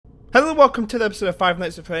Hello, welcome to the episode of Five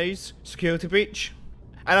Nights at Freddy's Security Breach.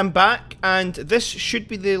 And I'm back, and this should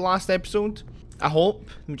be the last episode. I hope.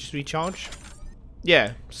 Let me just recharge.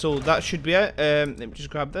 Yeah, so that should be it. Let me just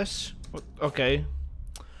grab this. Okay.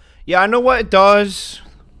 Yeah, I know what it does.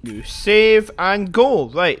 You save and go.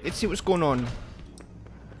 Right, let's see what's going on.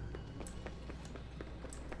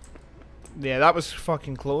 Yeah, that was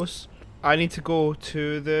fucking close. I need to go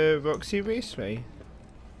to the Roxy Raceway.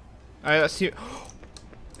 Alright, let's see.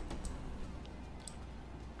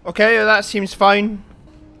 Okay, that seems fine.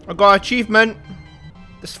 I got an achievement.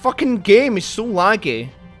 This fucking game is so laggy.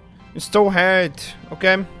 It's still hard.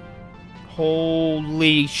 Okay.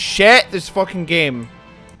 Holy shit, this fucking game.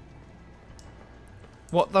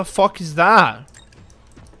 What the fuck is that?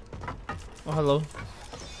 Oh, hello.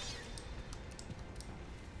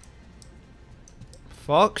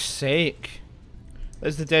 Fuck's sake.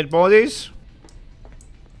 There's the dead bodies.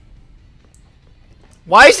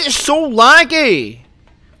 Why is it so laggy?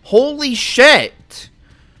 Holy shit!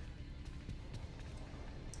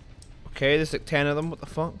 Okay, there's like 10 of them, what the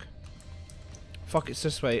fuck? Fuck, it's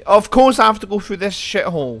this way. Of course I have to go through this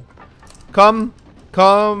shithole. Come.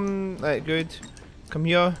 Right, good. Come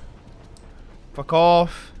here. Fuck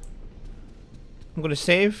off. I'm gonna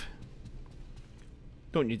save.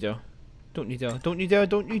 Don't you dare. Don't you dare. Don't you dare.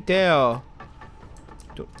 Don't you dare.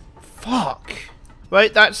 Don't. Fuck.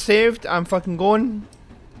 Right, that's saved. I'm fucking going.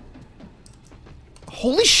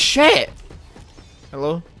 Holy shit!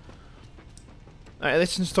 Hello? Alright,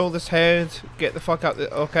 let's install this head. Get the fuck out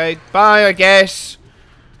the. Okay, bye, I guess.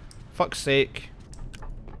 Fuck's sake.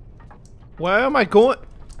 Where am I going?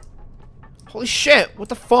 Holy shit, what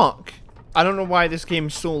the fuck? I don't know why this game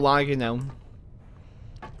is so laggy now.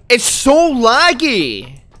 It's so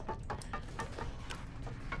laggy!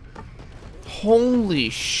 Holy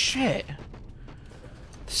shit.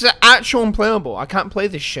 This is actual unplayable. I can't play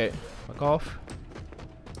this shit. Fuck off.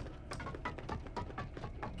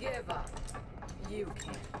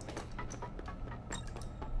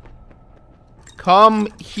 Come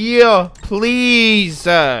here, please.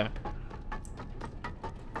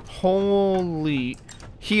 Holy.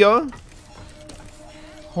 Here?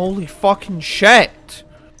 Holy fucking shit.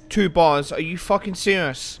 2 bars. Are you fucking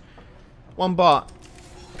serious? 1 bar.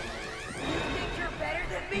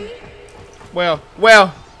 Well.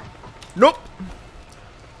 Nope.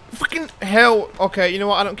 Fucking hell. Okay, you know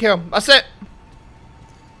what? I don't care. That's it.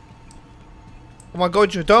 Oh my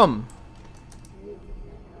god, you're dumb.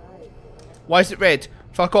 Why is it red?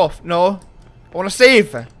 Fuck off. No. I want to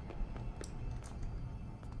save.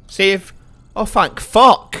 Save. Oh, thank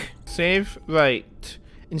fuck. Save. Right.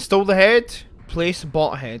 Install the head. Place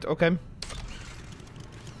bot head. Okay.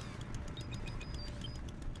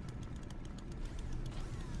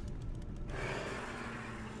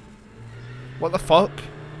 What the fuck?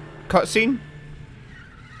 Cutscene?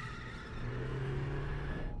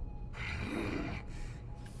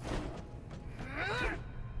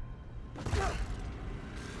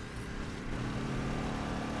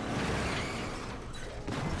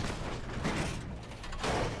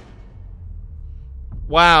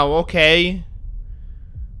 Wow, okay.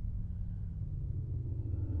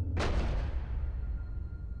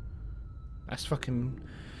 That's fucking...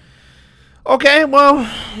 Okay, well...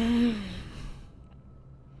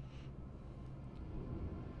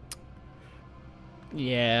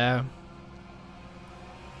 Yeah.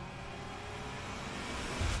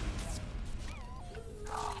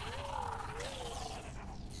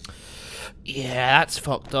 Yeah, that's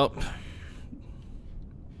fucked up.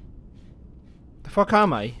 The fuck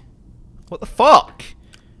am I? What the fuck?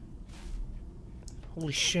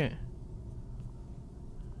 Holy shit.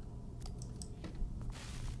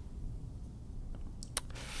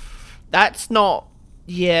 That's not...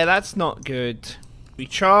 Yeah, that's not good.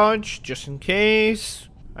 Recharge, just in case.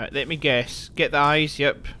 Alright, let me guess. Get the eyes,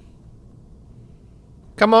 yep.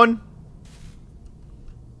 Come on.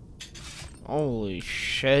 Holy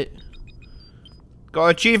shit. Got an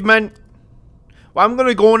achievement. Well, I'm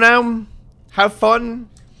gonna go now. Have fun.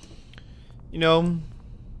 You know.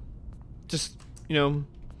 Just, you know.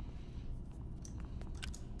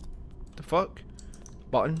 The fuck?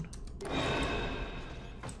 Button.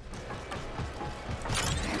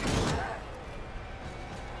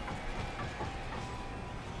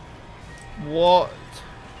 What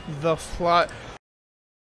the fly?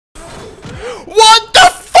 What the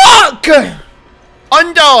fuck?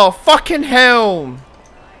 Under fucking hell.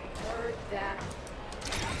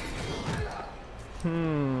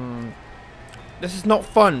 This is not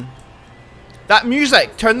fun. That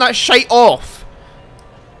music, turn that shite off.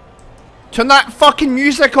 Turn that fucking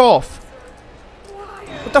music off.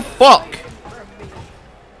 What the fuck?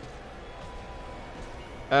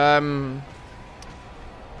 Can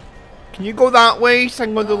you go that way? So I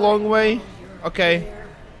can go the long way? Okay.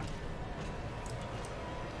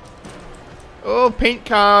 Oh, paint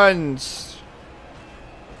cans.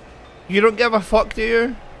 You don't give a fuck, do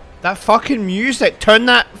you? That fucking music. Turn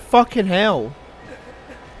that fucking hell.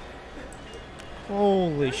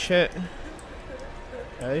 Holy shit.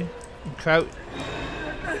 Okay. Crouch.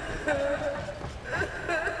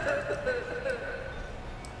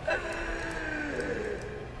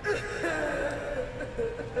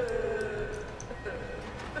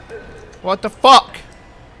 What the fuck?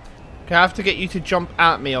 Okay, I have to get you to jump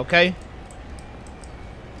at me, okay?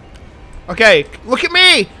 Okay, look at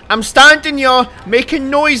me! I'm standing here,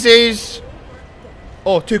 making noises!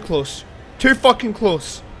 Oh, too close. Too fucking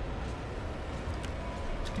close.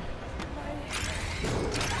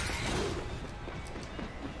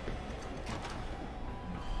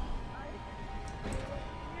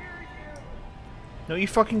 No, you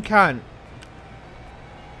fucking can't.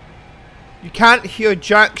 You can't hear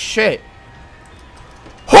jack shit.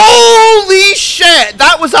 Holy shit!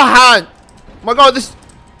 That was a hand! My god, this...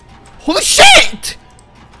 Holy shit!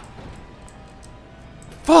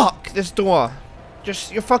 Fuck this door.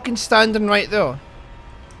 Just, you're fucking standing right there.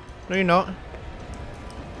 No, you're not.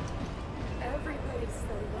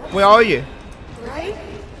 Where are you? Right?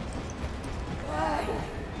 Why?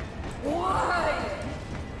 Why?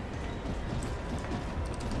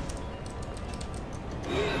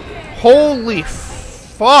 Holy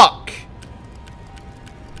fuck!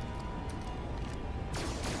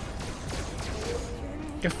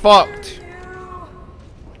 You're fucked.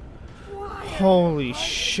 Holy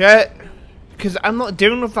shit. Because I'm not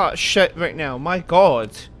dealing with that shit right now. My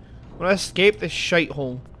god. When I escape this shite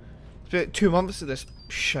hole. It's been 2 months of this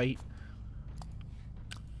shite.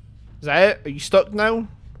 Is that it? Are you stuck now?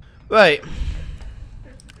 Right.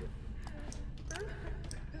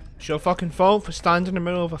 It's your fucking fault for standing in the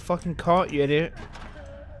middle of a fucking cart, you idiot.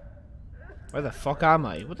 Where the fuck am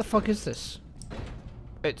I? What the fuck is this?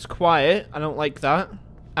 It's quiet. I don't like that.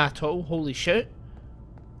 At all. Holy shit.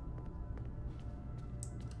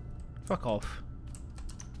 Fuck off.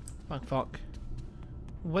 Fuck.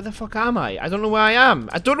 Where the fuck am I? I don't know where I am.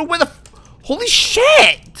 I don't know where the holy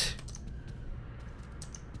shit!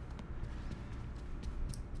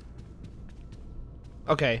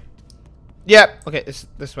 Okay. Yep. Okay,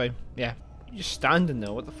 this way. Yeah. You're just standing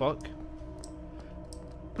there. What the fuck?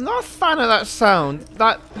 I'm not a fan of that sound.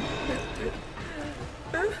 That...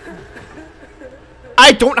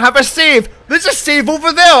 I don't have a save! There's a save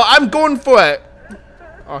over there! I'm going for it!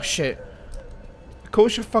 Oh shit. Of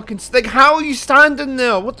course you're fucking... Like, how are you standing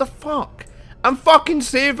there? What the fuck? I'm fucking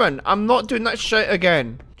saving! I'm not doing that shit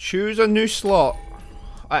again. Choose a new slot.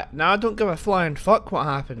 Now I don't give a flying fuck what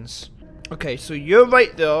happens. Okay, so you're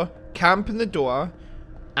right there, camping the door.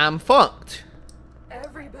 I'm fucked.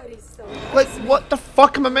 Everybody's so Like, what the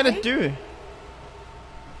fuck am I meant to do?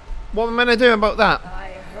 What am I meant to do about that?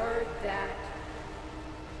 I heard that.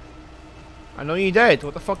 I know you did.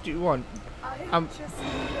 What the fuck do you want? I just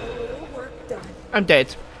need a little work done. I'm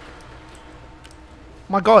dead.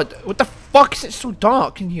 My god, what the fuck is it so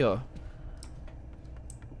dark in here?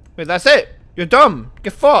 Wait, that's it? You're dumb.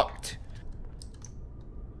 Get fucked.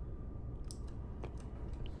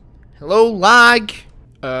 Hello, lag.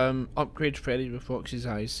 Upgrade Freddy with Roxy's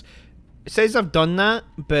eyes. It says I've done that,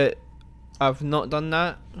 but I've not done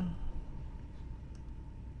that.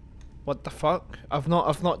 What the fuck? I've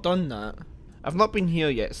not done that. I've not been here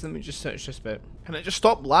yet, so let me just search this bit. Can it just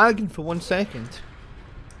stop lagging for 1 second?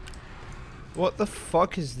 What the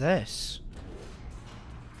fuck is this?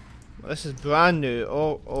 This is brand new.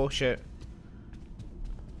 Oh shit.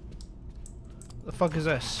 What the fuck is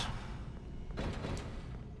this?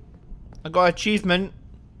 I got an achievement.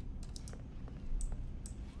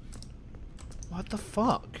 What the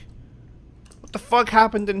fuck? What the fuck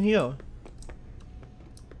happened in here?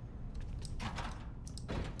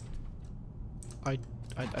 I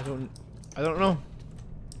don't know.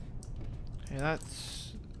 Okay,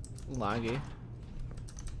 that's laggy.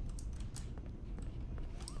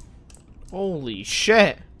 Holy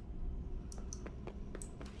shit.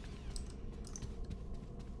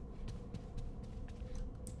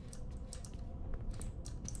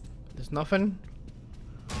 There's nothing.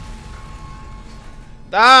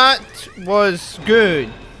 That was good.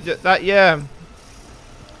 Yeah.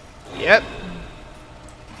 Yep.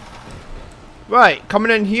 Right,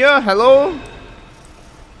 coming in here. Hello.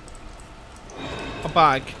 A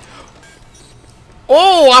bag.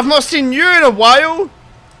 Oh, I've not seen you in a while.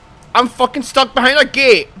 I'm fucking stuck behind a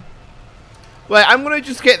gate. Right, I'm gonna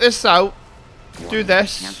just get this out. Do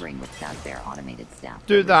this. Tampering with their automated staff.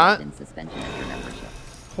 Do that. In suspension of your membership.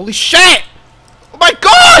 Holy shit! Oh my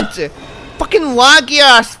god! Fucking laggy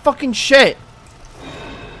ass fucking shit.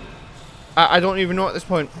 I don't even know at this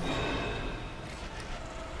point.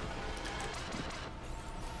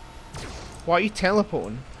 Why are you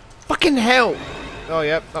teleporting? Fucking hell! Oh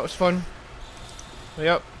yep, that was fun.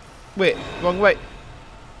 Yep. Wait, wrong way.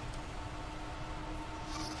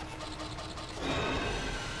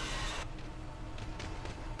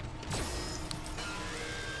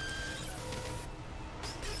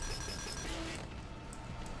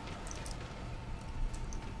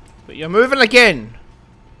 But you're moving again!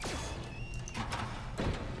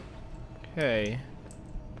 Okay.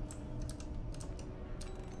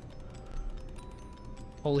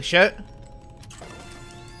 Holy shit.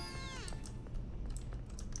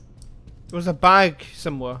 There was a bag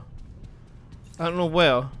somewhere. I don't know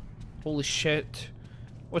where. Holy shit.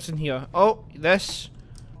 What's in here? Oh, this.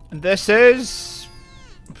 And this is...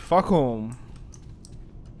 Fuck home.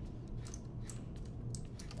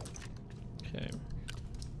 Okay.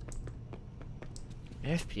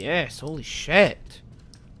 FPS, holy shit.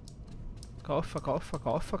 Fuck off, fuck off, fuck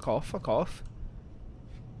off, fuck off, fuck off.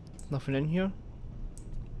 Nothing in here.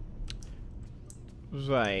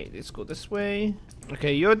 Right, let's go this way.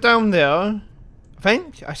 Okay, you're down there. I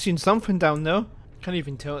think I seen something down there. Can't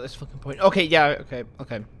even tell at this fucking point. Okay, yeah, okay,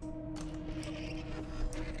 okay.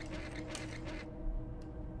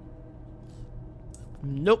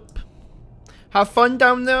 Nope. Have fun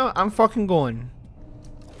down there. I'm fucking going.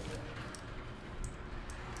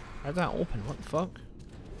 How'd that open? What the fuck?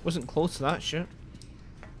 Wasn't close to that shit.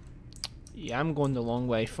 Yeah, I'm going the long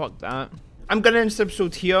way. Fuck that. I'm gonna end this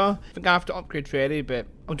episode here. I think I have to upgrade Freddy, but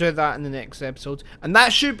I'll do that in the next episode. And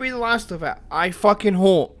that should be the last of it. I fucking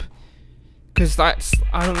hope. Because that's...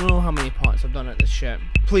 I don't know how many parts I've done at this shit.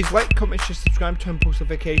 Please like, comment, share, subscribe, turn post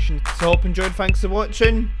notifications. So I hope you enjoyed. Thanks for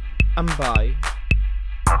watching. And bye.